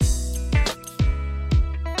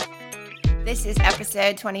This is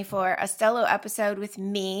episode 24, a solo episode with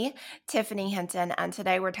me, Tiffany Hinton, and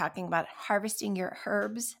today we're talking about harvesting your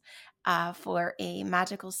herbs for a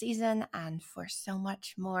magical season and for so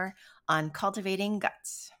much more on Cultivating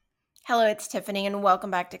Guts. Hello, it's Tiffany, and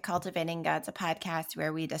welcome back to Cultivating Guts, a podcast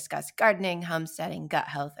where we discuss gardening, homesteading, gut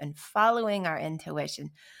health, and following our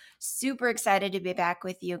intuition. Super excited to be back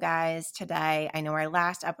with you guys today. I know our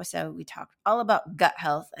last episode, we talked all about gut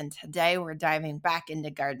health, and today we're diving back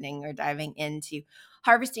into gardening. We're diving into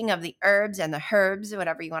harvesting of the herbs and the herbs,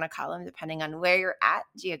 whatever you want to call them, depending on where you're at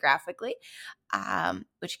geographically,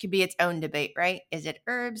 which could be its own debate, right? Is it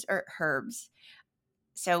herbs or herbs?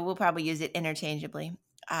 So we'll probably use it interchangeably.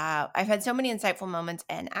 I've had so many insightful moments,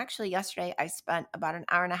 and actually yesterday I spent about an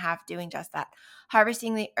hour and a half doing just that,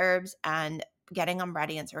 harvesting the herbs and getting them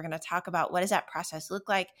ready. And so we're going to talk about what does that process look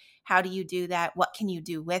like? How do you do that? What can you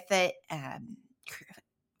do with it?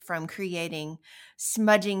 From creating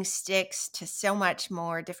smudging sticks to so much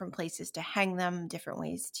more, different places to hang them, different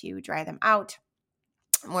ways to dry them out.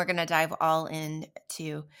 We're going to dive all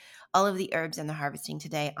into all of the herbs and the harvesting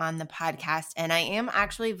today on the podcast. And I am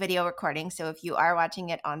actually video recording. So if you are watching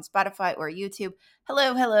it on Spotify or YouTube,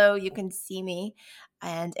 hello, you can see me.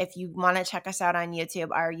 And if you want to check us out on YouTube,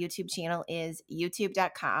 our YouTube channel is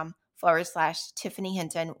youtube.com/Tiffany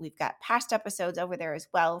Hinton. We've got past episodes over there as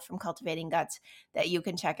well from Cultivating Guts that you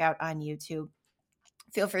can check out on YouTube.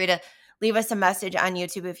 Feel free to leave us a message on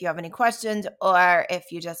YouTube if you have any questions, or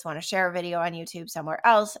if you just want to share a video on YouTube somewhere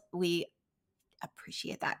else. We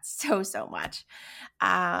appreciate that so much.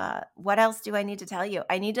 What else do I need to tell you?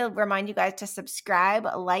 I need to remind you guys to subscribe,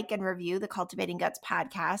 like, and review the Cultivating Guts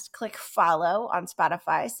podcast. Click follow on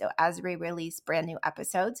Spotify. So as we release brand new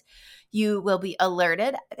episodes, you will be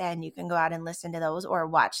alerted and you can go out and listen to those or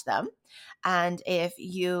watch them. And if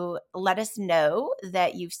you let us know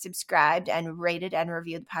that you've subscribed and rated and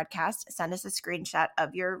reviewed the podcast, send us a screenshot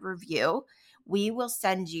of your review. We will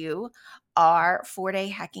send you our 4-day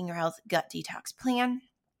Hacking Your Health Gut Detox plan.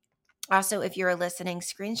 Also, if you're listening,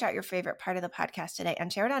 screenshot your favorite part of the podcast today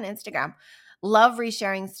and share it on Instagram. Love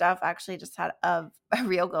resharing stuff. Actually just had a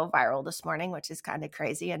reel go viral this morning, which is kind of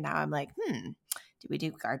crazy. And now I'm like, do we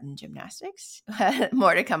do garden gymnastics?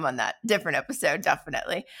 More to come on that. Different episode,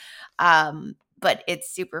 definitely. But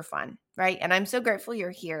it's super fun, right? And I'm so grateful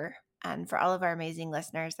you're here. And for all of our amazing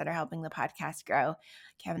listeners that are helping the podcast grow,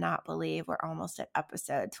 cannot believe we're almost at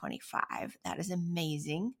episode 25. That is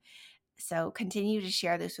amazing. So continue to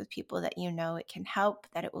share this with people that you know it can help,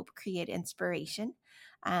 that it will create inspiration.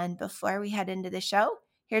 And before we head into the show,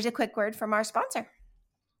 here's a quick word from our sponsor.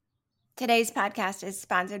 Today's podcast is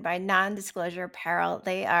sponsored by Non-Disclosure Apparel.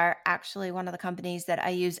 They are actually one of the companies that I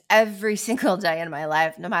use every single day in my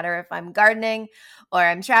life, no matter if I'm gardening or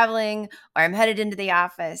I'm traveling or I'm headed into the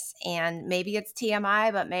office. And maybe it's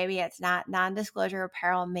TMI, but maybe it's not. Non-Disclosure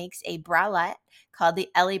Apparel makes a bralette called the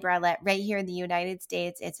Ellie Bralette right here in the United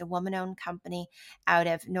States. It's a woman-owned company out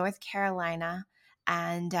of North Carolina.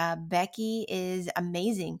 And Becky is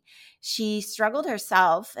amazing. She struggled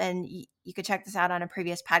herself, and you could check this out on a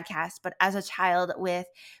previous podcast, but as a child with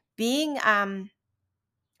being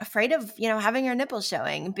afraid of, having your nipples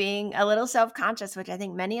showing, being a little self-conscious, which I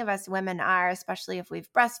think many of us women are, especially if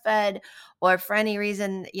we've breastfed or for any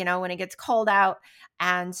reason, when it gets cold out.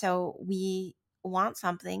 And so we want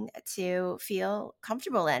something to feel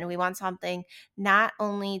comfortable in. We want something not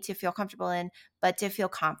only to feel comfortable in, but to feel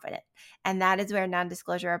confident. And that is where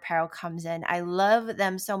Non-Disclosure Apparel comes in. I love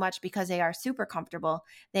them so much because they are super comfortable.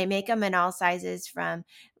 They make them in all sizes, from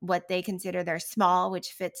what they consider their small,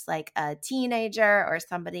 which fits like a teenager or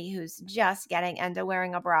somebody who's just getting into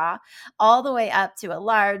wearing a bra, all the way up to a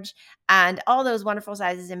large, and all those wonderful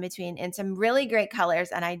sizes in between in some really great colors.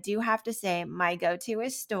 And I do have to say, my go-to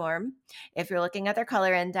is Storm. If you're looking at their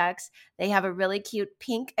color index, they have a really cute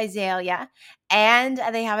pink azalea, and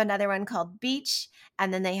they have another one called Beach,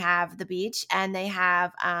 and then they have the Beach, and they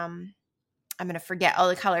have I'm going to forget all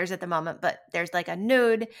the colors at the moment, but there's like a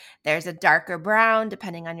nude, there's a darker brown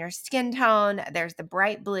depending on your skin tone, there's the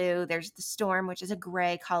bright blue, there's the Storm, which is a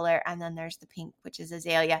gray color, and then there's the pink, which is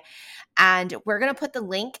azalea. And we're going to put the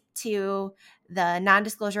link to the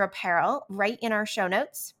Non-Disclosure Apparel right in our show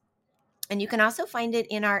notes. And you can also find it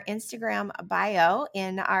in our Instagram bio,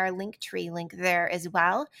 in our Linktree link there as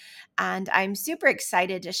well. And I'm super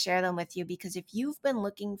excited to share them with you, because if you've been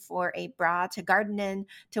looking for a bra to garden in,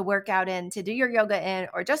 to work out in, to do your yoga in,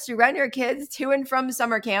 or just to run your kids to and from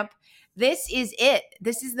summer camp, this is it.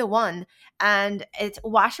 This is the one. And it's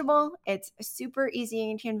washable. It's super easy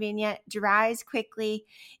and convenient, dries quickly.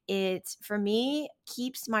 It, for me,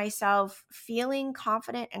 keeps myself feeling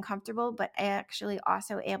confident and comfortable, but actually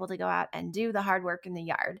also able to go out and do the hard work in the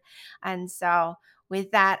yard. And so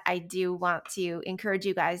with that, I do want to encourage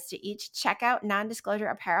you guys to each check out Non-Disclosure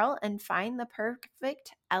Apparel and find the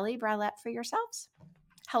perfect Ellie bralette for yourselves.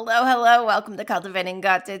 Hello, hello. Welcome to Cultivating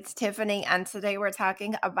Guts. It's Tiffany, and today we're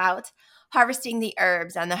talking about harvesting the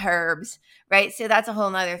herbs and the herbs, right? So that's a whole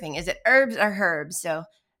nother thing. Is it herbs or herbs? So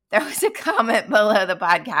there was a comment below the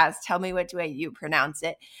podcast. Tell me which way you pronounce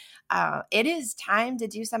it. It is time to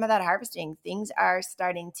do some of that harvesting. Things are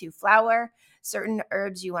starting to flower. Certain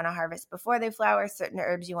herbs you want to harvest before they flower. Certain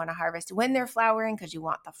herbs you want to harvest when they're flowering because you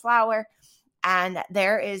want the flower. And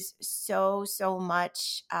there is so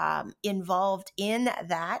much involved in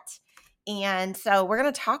that. And so we're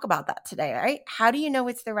going to talk about that today, right? How do you know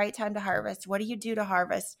it's the right time to harvest? What do you do to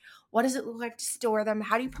harvest? What does it look like to store them?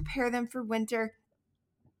 How do you prepare them for winter?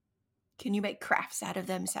 Can you make crafts out of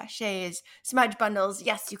them? Sachets, smudge bundles?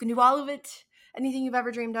 Yes, you can do all of it. Anything you've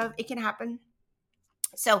ever dreamed of, it can happen.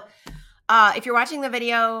 So if you're watching the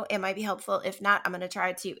video, it might be helpful. If not, I'm going to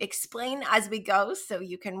try to explain as we go so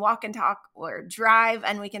you can walk and talk or drive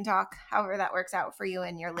and we can talk, however that works out for you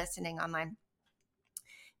and you're listening online.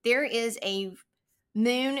 There is a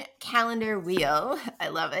moon calendar wheel. I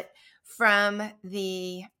love it. From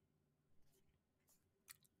the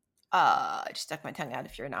I just stuck my tongue out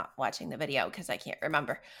if you're not watching the video because I can't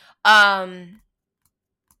remember. Oh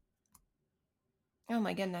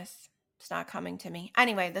my goodness. It's not coming to me.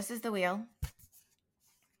 Anyway, this is the wheel.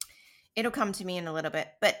 It'll come to me in a little bit,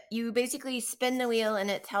 but you basically spin the wheel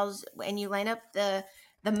and it tells, and you line up the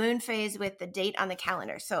moon phase with the date on the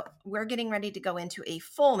calendar. So we're getting ready to go into a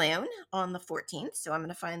full moon on the 14th. So I'm going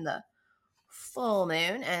to find the full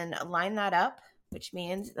moon and line that up, which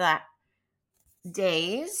means that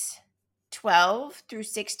days 12 through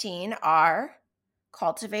 16 are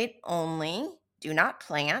cultivate only, do not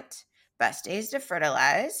plant, best days to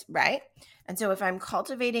fertilize, right? And so if I'm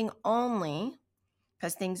cultivating only,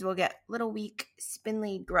 because things will get little weak,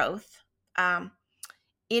 spindly growth,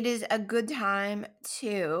 it is a good time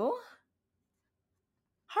to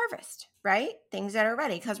harvest, right? Things that are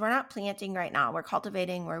ready, because we're not planting right now. We're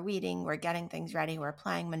cultivating, we're weeding, we're getting things ready, we're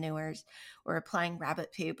applying manures, we're applying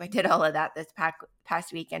rabbit poop. I did all of that this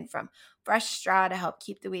past weekend from fresh straw to help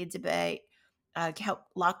keep the weeds at bay, to help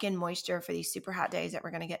lock in moisture for these super hot days that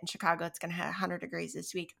we're going to get in Chicago. It's going to have 100 degrees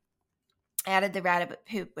this week. Added the rabbit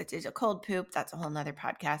poop, which is a cold poop. That's a whole nother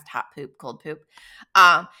podcast, hot poop, cold poop.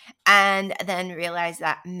 And then realized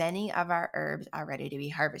that many of our herbs are ready to be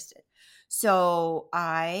harvested. So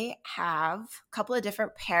I have a couple of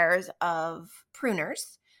different pairs of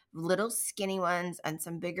pruners, little skinny ones and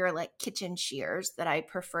some bigger like kitchen shears that I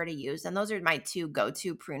prefer to use. And those are my two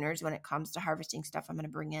go-to pruners when it comes to harvesting stuff I'm going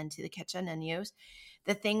to bring into the kitchen and use.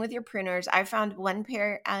 The thing with your pruners, I found one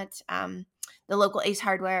pair at the local Ace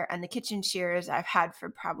Hardware, and the kitchen shears I've had for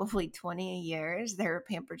probably 20 years. They're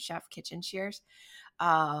Pampered Chef kitchen shears,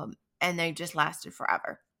 and they just lasted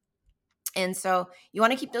forever. And so you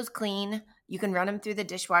want to keep those clean. You can run them through the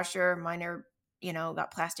dishwasher. Mine are,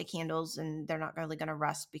 got plastic handles, and they're not really going to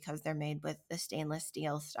rust because they're made with the stainless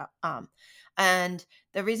steel stuff. And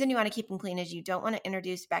the reason you want to keep them clean is you don't want to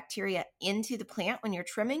introduce bacteria into the plant when you're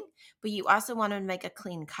trimming, but you also want to make a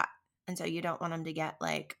clean cut. And so you don't want them to get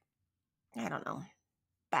like, I don't know,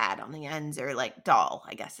 bad on the ends or like dull,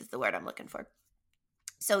 I guess is the word I'm looking for.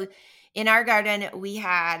 So in our garden, we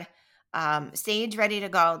had sage ready to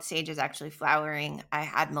go. Sage is actually flowering. I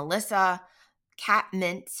had Melissa,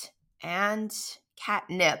 catmint, and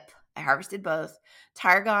catnip. I harvested both.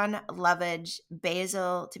 Tarragon, lovage,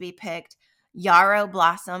 basil to be picked. Yarrow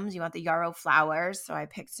blossoms. You want the yarrow flowers. So I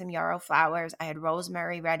picked some yarrow flowers. I had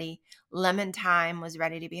rosemary ready. Lemon thyme was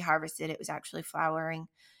ready to be harvested. It was actually flowering.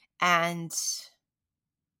 And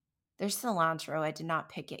there's cilantro. I did not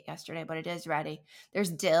pick it yesterday, but it is ready.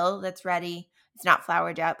 There's dill that's ready. It's not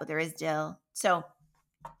flowered yet, but there is dill. So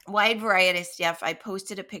wide variety of stuff. I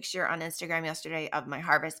posted a picture on Instagram yesterday of my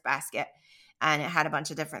harvest basket, and it had a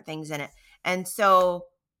bunch of different things in it. And so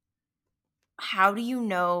how do you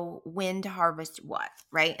know when to harvest what,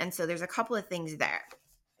 right? And so there's a couple of things there.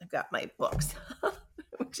 I've got my books,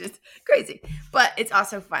 which is crazy, but it's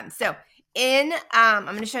also fun. So I'm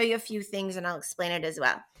going to show you a few things and I'll explain it as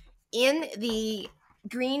well. In the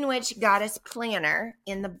Green Witch Goddess Planner,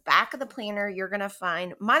 in the back of the planner, you're going to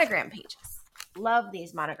find monogram pages. Love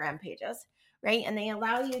these monogram pages, right? And they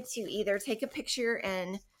allow you to either take a picture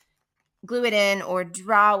and glue it in or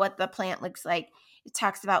draw what the plant looks like. It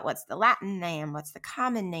talks about what's the Latin name, what's the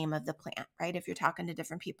common name of the plant, right? If you're talking to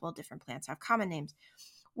different people, different plants have common names.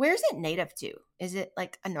 Where's it native to? Is it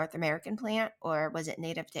like a North American plant, or was it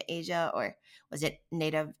native to Asia, or was it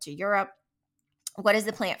native to Europe? What is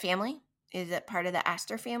the plant family? Is it part of the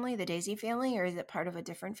aster family, the daisy family, or is it part of a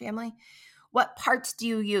different family? What parts do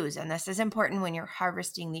you use? And this is important when you're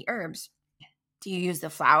harvesting the herbs. Do you use the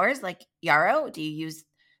flowers like yarrow? Do you use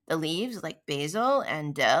the leaves like basil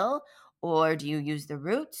and dill? Or do you use the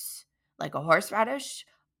roots like a horseradish?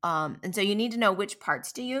 And so you need to know which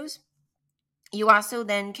parts to use. You also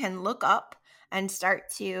then can look up and start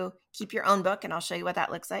to keep your own book, and I'll show you what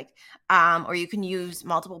that looks like. Or you can use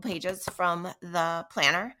multiple pages from the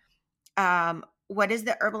planner. What is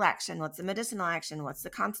the herbal action? What's the medicinal action? What's the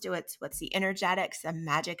constituents? What's the energetics, the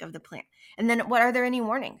magic of the plant? And then what are there any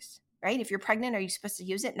warnings, right? If you're pregnant, are you supposed to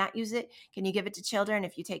use it, not use it? Can you give it to children?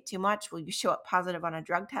 If you take too much, will you show up positive on a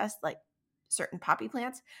drug test like certain poppy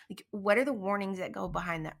plants? Like, what are the warnings that go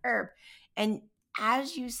behind the herb? And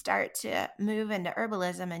as you start to move into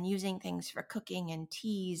herbalism and using things for cooking and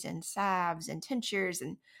teas and salves and tinctures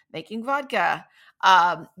and making vodka,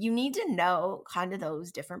 you need to know kind of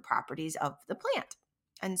those different properties of the plant.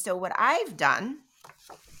 And so what I've done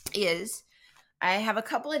is I have a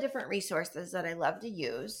couple of different resources that I love to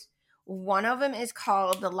use. One of them is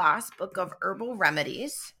called The Lost Book of Herbal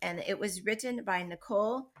Remedies, and it was written by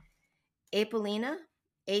Nicole Apolina,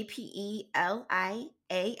 Apelian.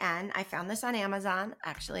 I found this on Amazon.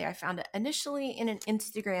 Actually, I found it initially in an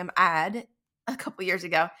Instagram ad a couple years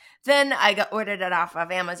ago. Then I ordered it off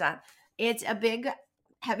of Amazon. It's a big,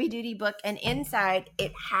 heavy-duty book, and inside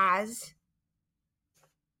it has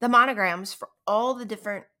the monograms for all the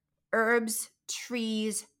different herbs,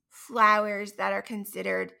 trees, flowers that are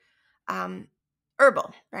considered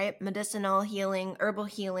herbal, right? Medicinal healing, herbal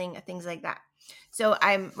healing, things like that. So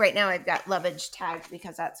right now I've got lovage tagged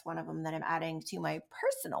because that's one of them that I'm adding to my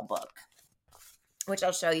personal book, which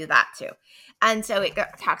I'll show you that too. And so it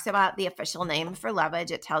talks about the official name for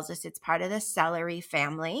lovage. It tells us it's part of the celery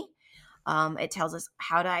family. It tells us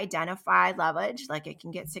how to identify lovage. Like, it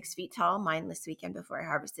can get 6 feet tall. Mine this weekend before I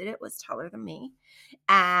harvested it was taller than me.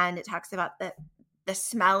 And it talks about the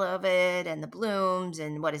smell of it and the blooms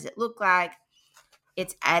and what does it look like.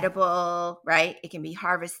 It's edible, right? It can be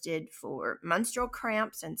harvested for menstrual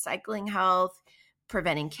cramps and cycling health,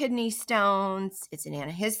 preventing kidney stones. It's an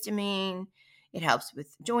antihistamine. It helps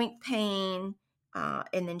with joint pain.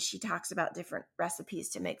 And then she talks about different recipes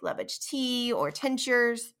to make lovage tea or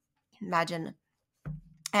tinctures. Imagine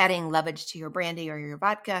adding lovage to your brandy or your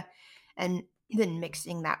vodka and then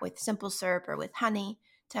mixing that with simple syrup or with honey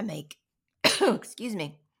to make, excuse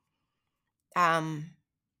me, what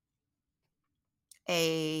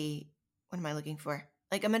am I looking for?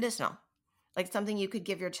 Like a medicinal, like something you could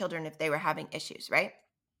give your children if they were having issues, right?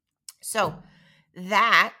 So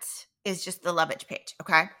that is just the lovage page,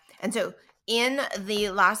 okay? And so in the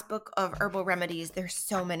Lost Book of Herbal Remedies, there's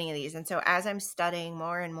so many of these. And so as I'm studying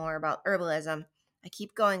more and more about herbalism, I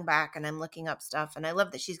keep going back and I'm looking up stuff. And I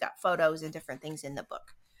love that she's got photos and different things in the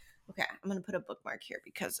book. Okay, I'm going to put a bookmark here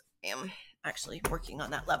because I am actually working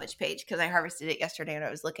on that lovage page because I harvested it yesterday and I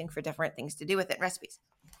was looking for different things to do with it, recipes.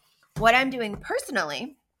 What I'm doing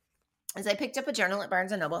personally is I picked up a journal at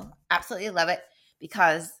Barnes & Noble. Absolutely love it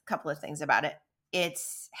because a couple of things about it.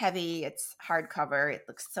 It's heavy, it's hardcover, it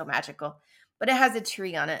looks so magical, but it has a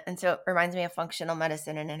tree on it. And so it reminds me of functional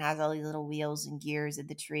medicine, and it has all these little wheels and gears of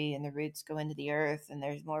the tree, and the roots go into the earth, and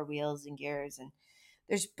there's more wheels and gears, and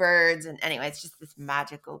there's birds. And anyway, it's just this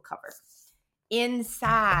magical cover.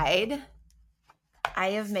 Inside, I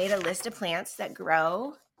have made a list of plants that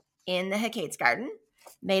grow in the Hecate's garden,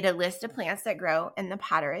 made a list of plants that grow in the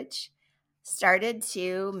potteridge, started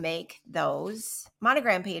to make those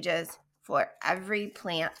monogram pages for every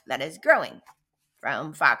plant that is growing,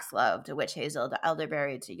 from foxglove to witch hazel to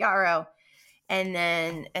elderberry to yarrow.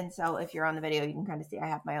 And so if you're on the video, you can kind of see I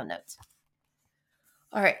have my own notes.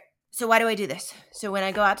 All right. So why do I do this? So when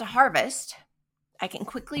I go out to harvest, I can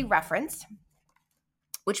quickly reference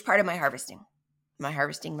which part am I harvesting. Am I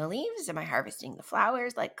harvesting the leaves? Am I harvesting the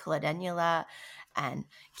flowers like calendula and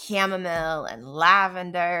chamomile and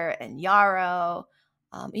lavender and yarrow,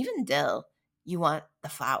 even dill? You want the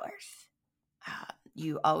flowers.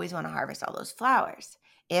 You always want to harvest all those flowers.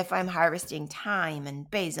 If I'm harvesting thyme and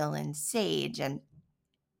basil and sage and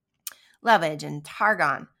lovage and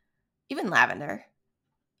tarragon, even lavender,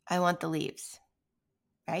 I want the leaves,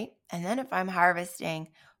 right? And then if I'm harvesting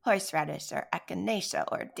horseradish or echinacea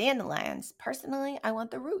or dandelions, personally, I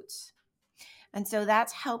want the roots. And so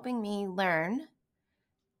that's helping me learn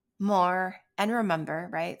more and remember,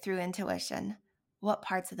 right, through intuition, what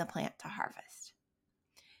parts of the plant to harvest.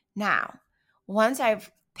 Now, once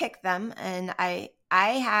I've picked them, and I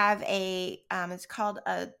have a it's called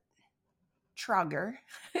a Trugger.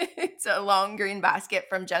 It's a long green basket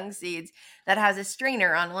from Jung Seeds that has a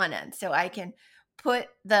strainer on one end. So I can put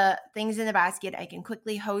the things in the basket. I can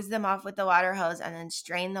quickly hose them off with the water hose and then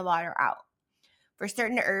strain the water out. For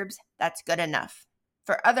certain herbs, that's good enough.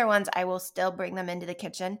 For other ones, I will still bring them into the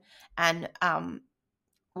kitchen and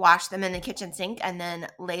wash them in the kitchen sink and then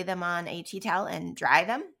lay them on a tea towel and dry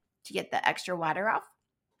them to get the extra water off.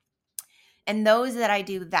 And those that I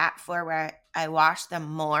do that for, where I wash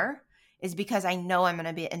them more, is because I know I'm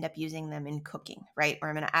going to end up using them in cooking, right? Or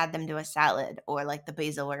I'm going to add them to a salad, or like the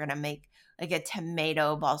basil, we're going to make like a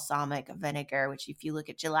tomato balsamic vinegar, which if you look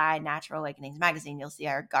at July Natural Awakenings magazine, you'll see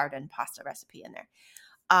our garden pasta recipe in there.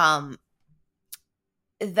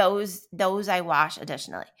 Those I wash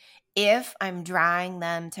additionally. If I'm drying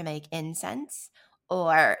them to make incense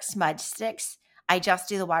or smudge sticks, I just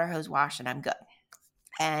do the water hose wash and I'm good.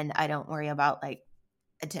 And I don't worry about like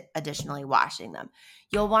additionally washing them.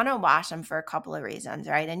 You'll want to wash them for a couple of reasons,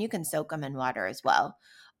 right? And you can soak them in water as well.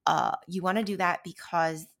 You want to do that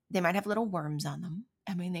because they might have little worms on them.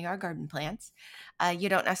 I mean, they are garden plants. You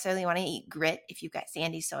don't necessarily want to eat grit if you've got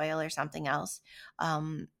sandy soil or something else.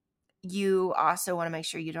 You also want to make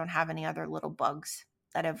sure you don't have any other little bugs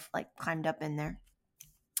that have like climbed up in there.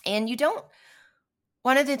 And you don't,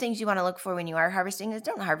 one of the things you want to look for when you are harvesting is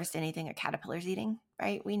don't harvest anything a caterpillar's eating,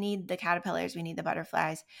 right? We need the caterpillars. We need the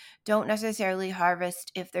butterflies. Don't necessarily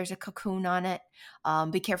harvest if there's a cocoon on it.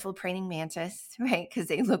 Be careful of praying mantis, right? Because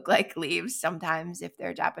they look like leaves sometimes. If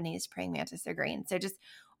they're Japanese praying mantis, they're green. So just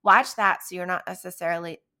watch that so you're not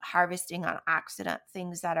necessarily harvesting on accident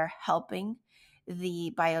things that are helping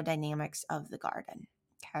the biodynamics of the garden,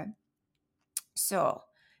 okay? So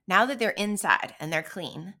now that they're inside and they're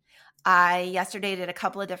clean, I yesterday did a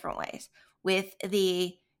couple of different ways. With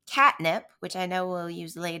the catnip, which I know we'll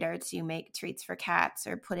use later to make treats for cats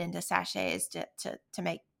or put into sachets to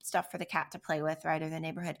make stuff for the cat to play with, right, or the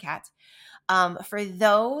neighborhood cats. For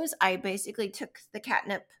those, I basically took the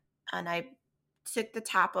catnip and I took the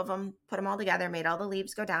top of them, put them all together, made all the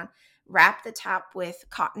leaves go down, wrapped the top with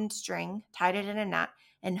cotton string, tied it in a knot,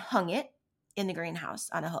 and hung it in the greenhouse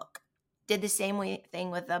on a hook. Did the same thing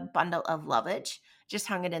with a bundle of lovage, just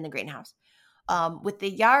hung it in the greenhouse. With the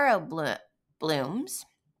yarrow blooms,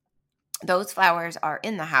 those flowers are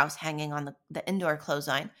in the house hanging on the indoor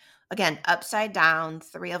clothesline. Again, upside down,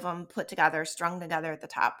 3 of them put together, strung together at the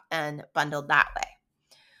top, and bundled that way.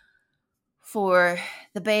 For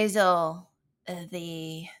the basil,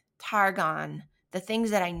 the tarragon, the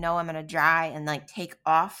things that I know I'm going to dry and like take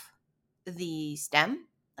off the stem,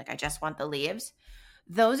 like I just want the leaves,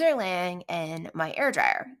 those are laying in my air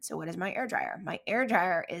dryer. So what is my air dryer? My air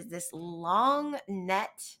dryer is this long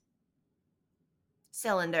net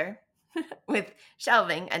cylinder with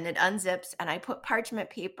shelving, and it unzips, and I put parchment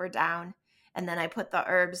paper down, and then I put the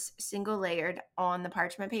herbs single layered on the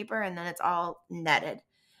parchment paper, and then it's all netted.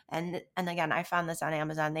 And again, I found this on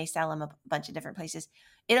Amazon. They sell them a bunch of different places.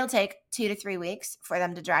 It'll take 2 to 3 weeks for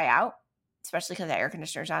them to dry out, especially because the air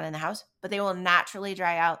conditioner's on in the house, but they will naturally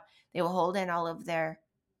dry out. They will hold in all of their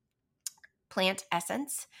plant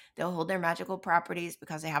essence. They'll hold their magical properties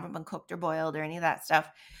because they haven't been cooked or boiled or any of that stuff.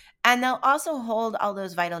 And they'll also hold all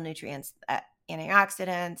those vital nutrients,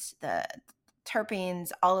 antioxidants, the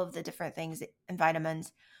terpenes, all of the different things and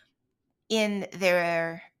vitamins in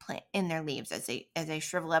their plant, in their leaves as they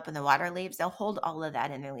shrivel up in the water leaves. They'll hold all of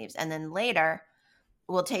that in their leaves. And then later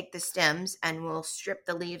we'll take the stems and we'll strip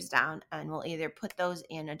the leaves down, and we'll either put those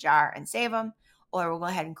in a jar and save them, or we'll go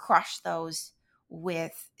ahead and crush those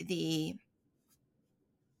with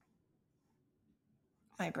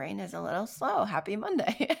my brain is a little slow. Happy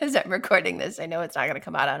Monday as I'm recording this. I know it's not going to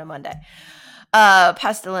come out on a Monday.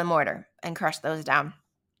 Pestle and mortar, and crush those down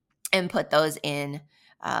and put those in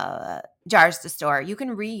jars to store. You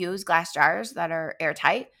can reuse glass jars that are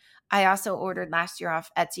airtight. I also ordered last year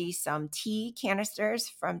off Etsy some tea canisters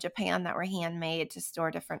from Japan that were handmade to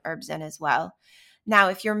store different herbs in as well. Now,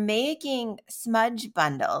 if you're making smudge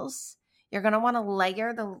bundles, you're going to want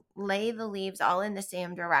to lay the leaves all in the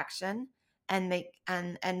same direction and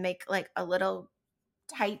make like a little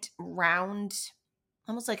tight round,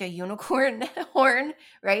 almost like a unicorn horn,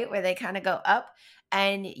 right? Where they kind of go up,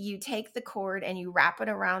 and you take the cord and you wrap it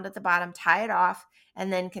around at the bottom, tie it off,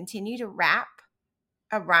 and then continue to wrap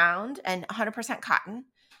around, and 100% cotton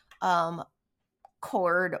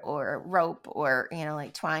cord or rope or,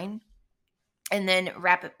 like twine, and then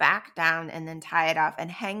wrap it back down and then tie it off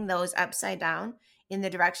and hang those upside down in the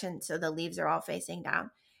direction so the leaves are all facing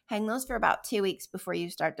down. Hang those for about 2 weeks before you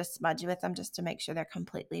start to smudge with them, just to make sure they're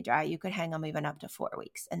completely dry. You could hang them even up to 4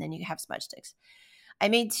 weeks, and then you have smudge sticks. I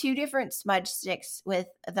made 2 different smudge sticks with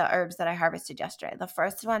the herbs that I harvested yesterday. The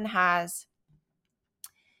first one has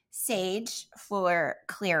sage for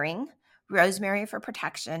clearing, rosemary for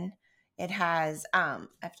protection. It has, I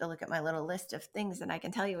have to look at my little list of things that I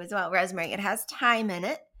can tell you as well. Rosemary, it has thyme in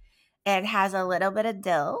it. It has a little bit of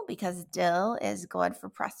dill, because dill is good for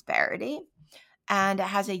prosperity. And it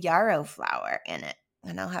has a yarrow flower in it.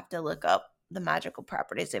 And I'll have to look up the magical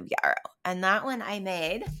properties of yarrow. And that one I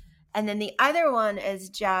made. And then the other one is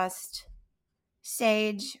just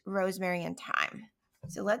sage, rosemary, and thyme.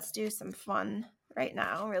 So let's do some fun right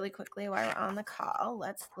now, really quickly while we're on the call.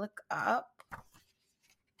 Let's look up.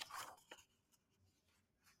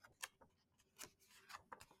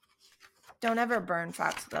 Don't ever burn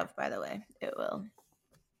foxglove, by the way. It will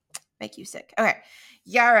make you sick. Okay.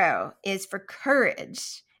 Yarrow is for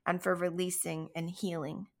courage and for releasing and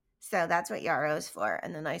healing. So that's what yarrow is for.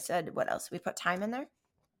 And then I said, what else? We put thyme in there.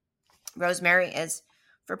 Rosemary is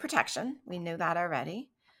for protection. We knew that already.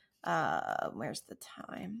 Where's the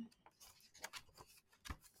thyme?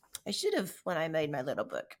 I should have, when I made my little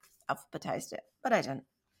book, alphabetized it, but I didn't.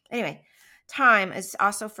 Anyway, thyme is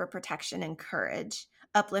also for protection and courage,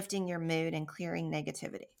 uplifting your mood and clearing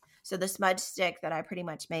negativity. So the smudge stick that I pretty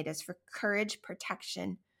much made is for courage,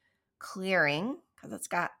 protection, clearing, because it's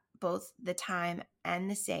got both the thyme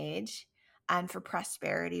and the sage, and for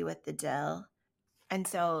prosperity with the dill. And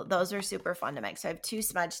so those are super fun to make. So I have 2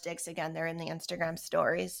 smudge sticks. Again, they're in the Instagram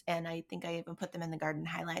stories, and I think I even put them in the garden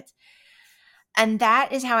highlights. And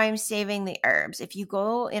that is how I'm saving the herbs. If you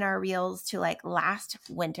go in our reels to like last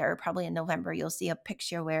winter, probably in November, you'll see a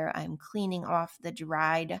picture where I'm cleaning off the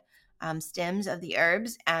dried stems of the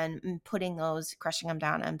herbs and putting those, crushing them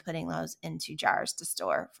down and putting those into jars to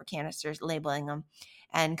store for canisters, labeling them,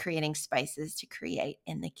 and creating spices to create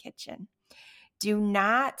in the kitchen. Do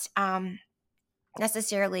not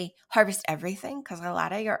necessarily harvest everything, because a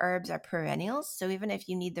lot of your herbs are perennials. So even if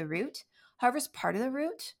you need the root, harvest part of the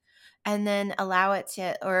root and then allow it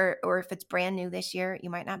to, or if it's brand new this year, you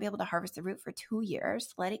might not be able to harvest the root for 2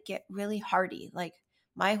 years. Let it get really hardy. Like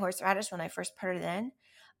my horseradish, when I first put it in,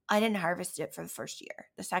 I didn't harvest it for the first year.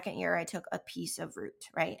 The second year I took a piece of root,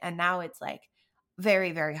 right? And now it's like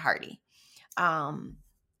very, very hardy.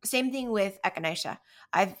 Same thing with echinacea.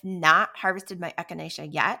 I've not harvested my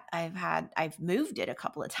echinacea yet. I've moved it a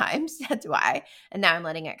couple of times. That's why. And now I'm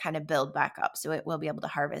letting it kind of build back up so it will be able to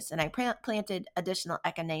harvest. And I planted additional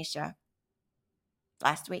echinacea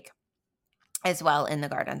last week as well in the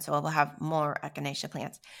garden. So we'll have more echinacea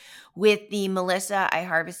plants. With the Melissa, I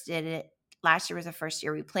harvested it. Last year was the first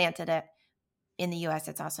year we planted it. In the US,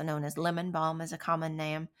 it's also known as lemon balm, is a common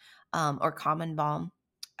name, or common balm.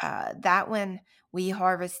 That one we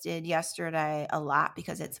harvested yesterday a lot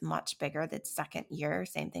because it's much bigger. That's second year.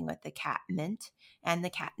 Same thing with the catmint and the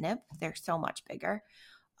catnip. They're so much bigger.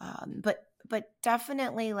 But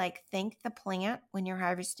definitely like thank the plant when you're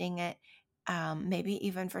harvesting it. Maybe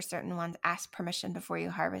even for certain ones, ask permission before you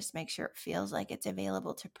harvest. Make sure it feels like it's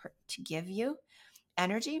available to give you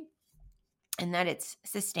energy and that it's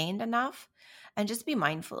sustained enough. And just be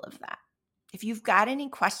mindful of that. If you've got any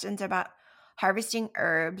questions about harvesting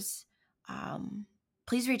herbs,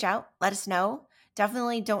 please reach out. Let us know.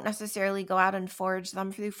 Definitely don't necessarily go out and forage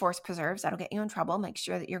them through forest preserves. That'll get you in trouble. Make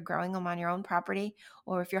sure that you're growing them on your own property,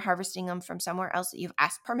 or if you're harvesting them from somewhere else that you've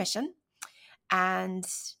asked permission. And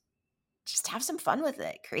just have some fun with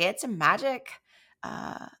it. Create some magic.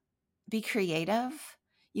 Be creative.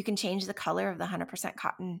 You can change the color of the 100%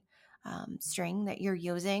 cotton string that you're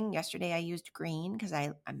using. Yesterday I used green because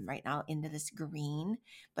I'm right now into this green.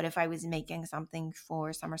 But if I was making something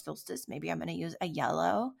for summer solstice, maybe I'm going to use a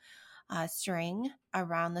yellow string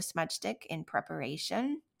around the smudge stick in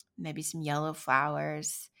preparation. Maybe some yellow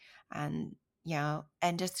flowers, and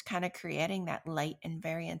and just kind of creating that light and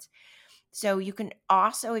variance. So you can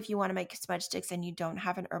also, if you want to make smudge sticks and you don't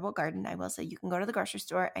have an herbal garden, I will say you can go to the grocery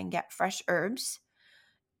store and get fresh herbs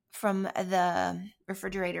from the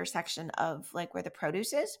refrigerator section of like where the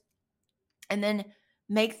produce is, and then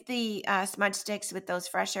make the smudge sticks with those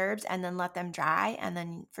fresh herbs and then let them dry, and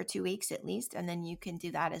then for 2 weeks at least, and then you can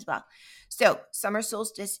do that as well. So summer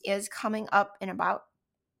solstice is coming up in about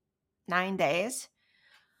 9 days.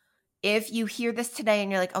 If you hear this today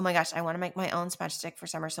and you're like, oh my gosh, I want to make my own smudge stick for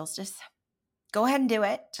summer solstice, go ahead and do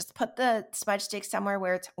it. Just put the smudge stick somewhere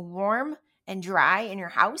where it's warm and dry in your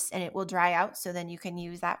house, and it will dry out. So then you can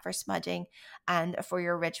use that for smudging and for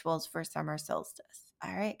your rituals for summer solstice.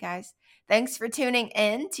 All right, guys. Thanks for tuning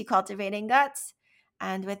in to Cultivating Guts.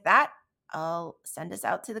 And with that, I'll send us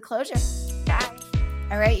out to the closure. Bye.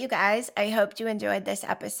 All right, you guys, I hope you enjoyed this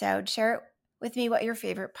episode. Share with me what your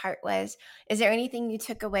favorite part was. Is there anything you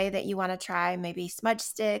took away that you want to try? Maybe smudge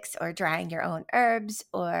sticks or drying your own herbs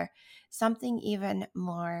or something even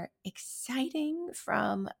more exciting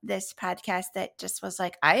from this podcast that just was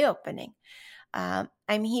like eye-opening.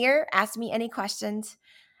 I'm here. Ask me any questions.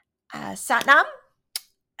 Satnam,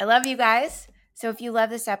 I love you guys. So if you love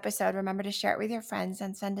this episode, remember to share it with your friends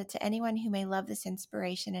and send it to anyone who may love this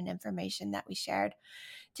inspiration and information that we shared.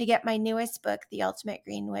 To get my newest book, The Ultimate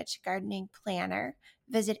Green Witch Gardening Planner,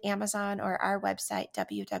 visit Amazon or our website,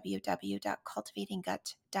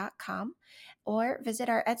 www.cultivatinggut.com, or visit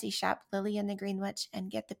our Etsy shop, Lily and the Green Witch, and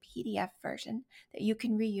get the PDF version that you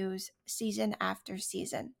can reuse season after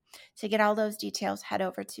season. To get all those details, head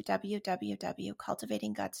over to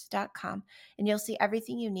www.cultivatingguts.com, and you'll see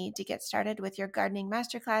everything you need to get started with your gardening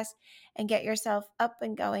masterclass and get yourself up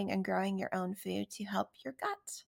and going and growing your own food to help your gut.